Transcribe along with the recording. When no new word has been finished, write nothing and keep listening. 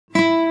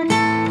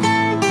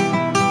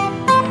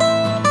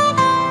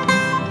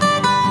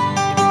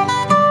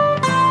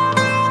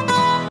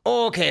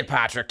Okay,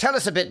 Patrick, tell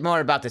us a bit more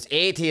about this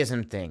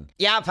atheism thing.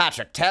 Yeah,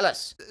 Patrick, tell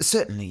us.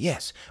 Certainly,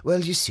 yes. Well,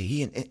 you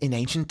see, in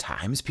ancient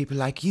times, people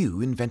like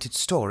you invented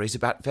stories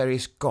about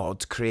various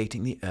gods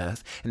creating the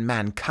earth and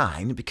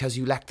mankind because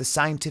you lacked the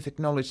scientific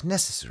knowledge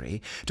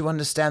necessary to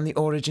understand the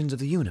origins of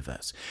the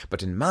universe.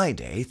 But in my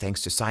day,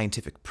 thanks to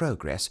scientific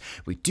progress,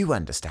 we do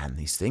understand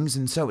these things,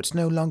 and so it's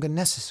no longer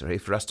necessary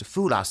for us to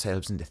fool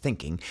ourselves into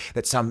thinking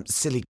that some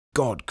silly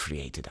God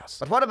created us.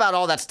 But what about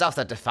all that stuff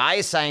that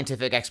defies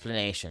scientific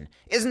explanation?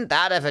 Isn't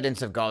that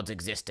evidence of God's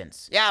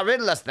existence? Yeah,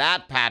 riddle us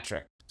that,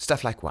 Patrick.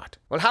 Stuff like what?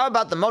 Well, how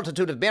about the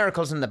multitude of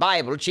miracles in the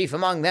Bible, chief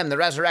among them the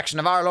resurrection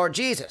of our Lord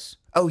Jesus?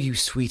 Oh, you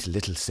sweet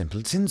little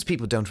simpletons,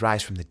 people don't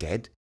rise from the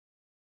dead.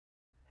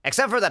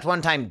 Except for that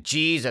one time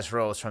Jesus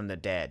rose from the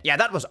dead. Yeah,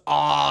 that was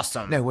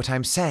awesome. No, what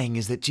I'm saying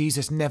is that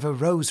Jesus never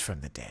rose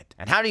from the dead.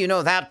 And how do you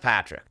know that,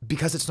 Patrick?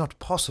 Because it's not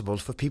possible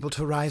for people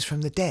to rise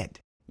from the dead.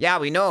 Yeah,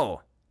 we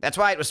know. That's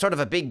why it was sort of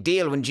a big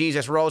deal when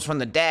Jesus rose from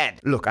the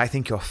dead. Look, I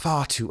think you're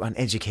far too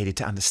uneducated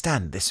to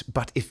understand this,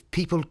 but if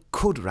people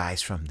could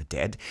rise from the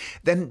dead,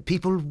 then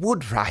people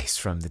would rise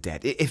from the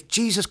dead. If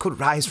Jesus could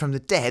rise from the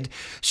dead,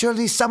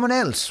 surely someone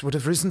else would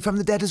have risen from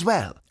the dead as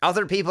well.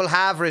 Other people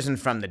have risen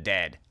from the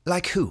dead.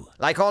 Like who?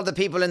 Like all the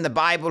people in the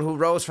Bible who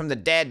rose from the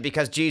dead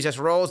because Jesus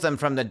rose them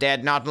from the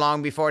dead not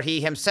long before he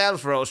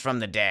himself rose from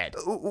the dead.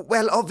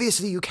 Well,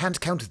 obviously you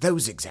can't count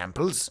those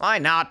examples. Why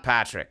not,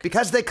 Patrick?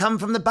 Because they come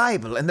from the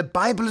Bible, and the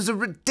Bible is a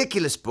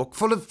ridiculous book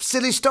full of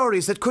silly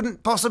stories that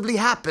couldn't possibly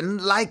happen,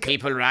 like...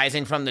 People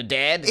rising from the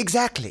dead?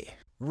 Exactly.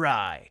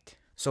 Right.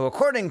 So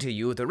according to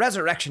you, the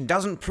resurrection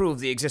doesn't prove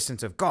the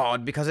existence of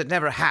God because it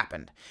never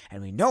happened.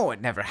 And we know it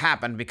never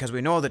happened because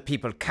we know that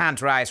people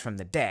can't rise from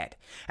the dead.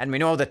 And we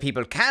know that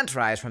people can't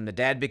rise from the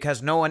dead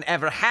because no one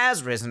ever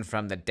has risen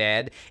from the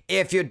dead,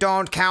 if you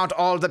don't count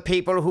all the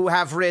people who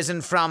have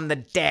risen from the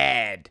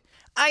dead.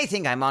 I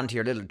think I'm onto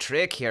your little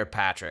trick here,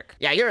 Patrick.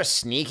 Yeah, you're a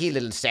sneaky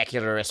little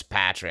secularist,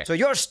 Patrick. So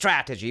your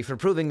strategy for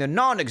proving the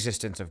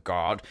non-existence of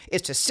God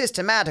is to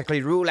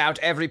systematically rule out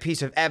every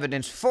piece of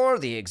evidence for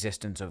the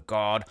existence of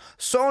God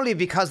solely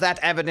because that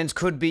evidence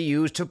could be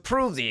used to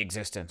prove the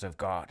existence of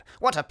God.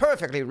 What a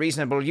perfectly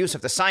reasonable use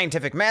of the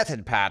scientific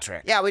method,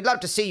 Patrick. Yeah, we'd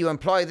love to see you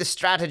employ this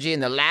strategy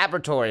in the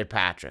laboratory,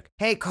 Patrick.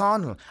 Hey,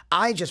 Conall,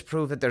 I just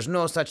proved that there's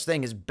no such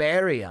thing as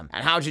barium.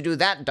 And how'd you do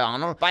that,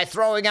 Donall? By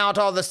throwing out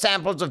all the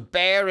samples of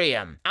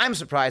barium. I'm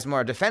surprised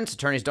more defense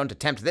attorneys don't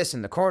attempt this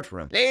in the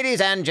courtroom.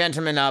 Ladies and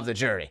gentlemen of the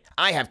jury,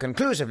 I have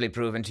conclusively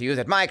proven to you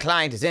that my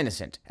client is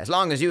innocent, as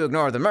long as you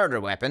ignore the murder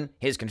weapon,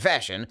 his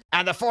confession,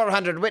 and the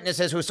 400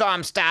 witnesses who saw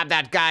him stab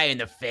that guy in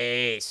the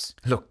face.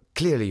 Look,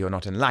 clearly you're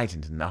not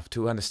enlightened enough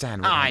to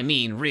understand what I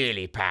mean,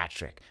 really,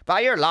 Patrick. By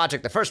your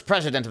logic, the first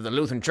president of the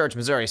Lutheran Church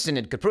Missouri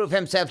Synod could prove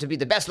himself to be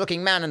the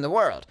best-looking man in the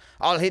world.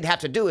 All he'd have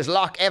to do is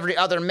lock every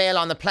other male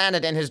on the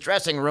planet in his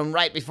dressing room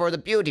right before the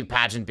beauty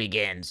pageant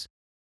begins.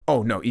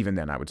 Oh, no, even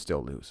then I would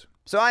still lose.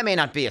 So I may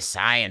not be a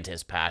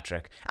scientist,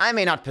 Patrick. I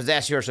may not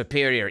possess your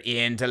superior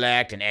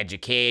intellect and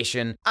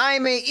education. I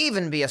may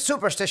even be a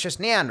superstitious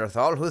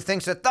Neanderthal who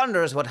thinks that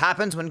thunder is what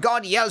happens when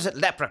God yells at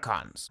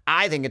leprechauns.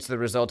 I think it's the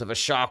result of a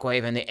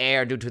shockwave in the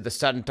air due to the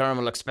sudden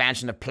thermal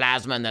expansion of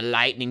plasma in the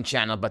lightning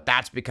channel, but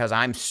that's because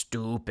I'm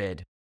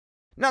stupid.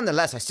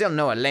 Nonetheless, I still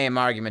know a lame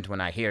argument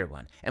when I hear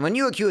one. And when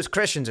you accuse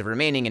Christians of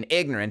remaining in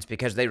ignorance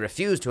because they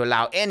refuse to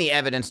allow any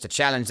evidence to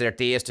challenge their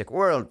theistic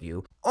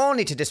worldview,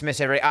 only to dismiss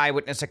every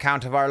eyewitness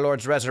account of our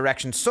Lord's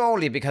resurrection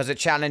solely because it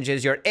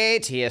challenges your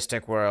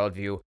atheistic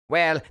worldview,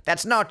 well,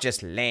 that's not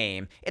just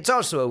lame, it's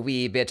also a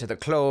wee bit of the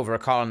clover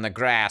calling the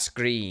grass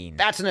green.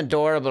 That's an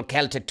adorable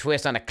Celtic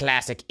twist on a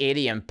classic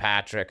idiom,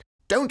 Patrick.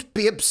 Don't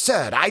be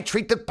absurd. I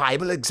treat the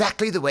Bible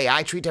exactly the way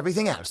I treat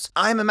everything else.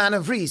 I'm a man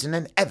of reason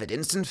and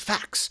evidence and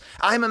facts.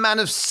 I'm a man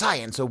of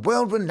science, a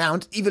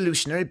world-renowned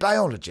evolutionary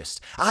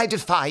biologist. I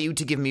defy you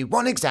to give me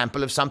one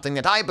example of something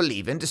that I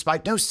believe in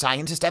despite no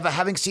scientist ever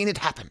having seen it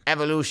happen.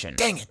 Evolution.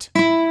 Dang it.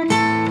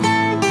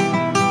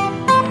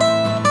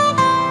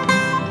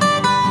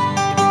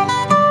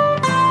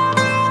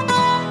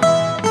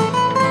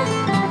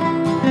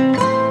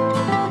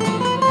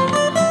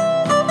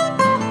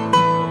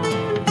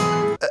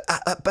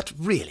 But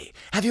really,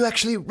 have you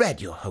actually read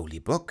your holy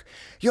book?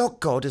 Your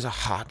God is a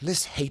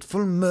heartless,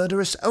 hateful,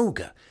 murderous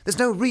ogre. There's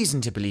no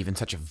reason to believe in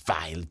such a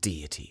vile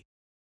deity.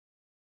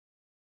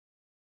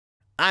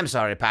 I'm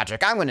sorry,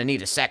 Patrick. I'm going to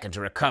need a second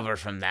to recover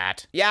from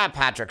that. Yeah,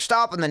 Patrick,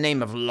 stop in the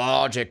name of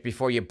logic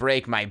before you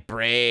break my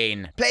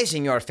brain.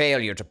 Placing your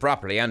failure to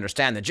properly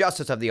understand the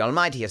justice of the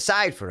Almighty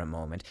aside for a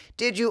moment,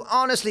 did you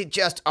honestly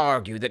just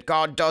argue that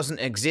God doesn't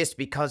exist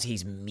because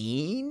he's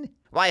mean?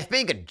 Why, if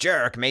being a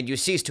jerk made you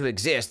cease to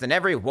exist, then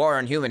every war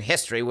in human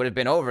history would have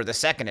been over the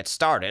second it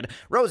started.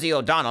 Rosie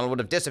O'Donnell would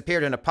have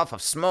disappeared in a puff of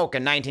smoke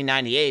in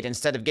 1998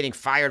 instead of getting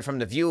fired from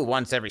The View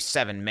once every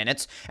 7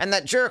 minutes. And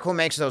that jerk who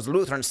makes those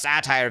Lutheran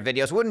satire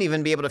videos wouldn't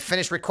even be able to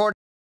finish recording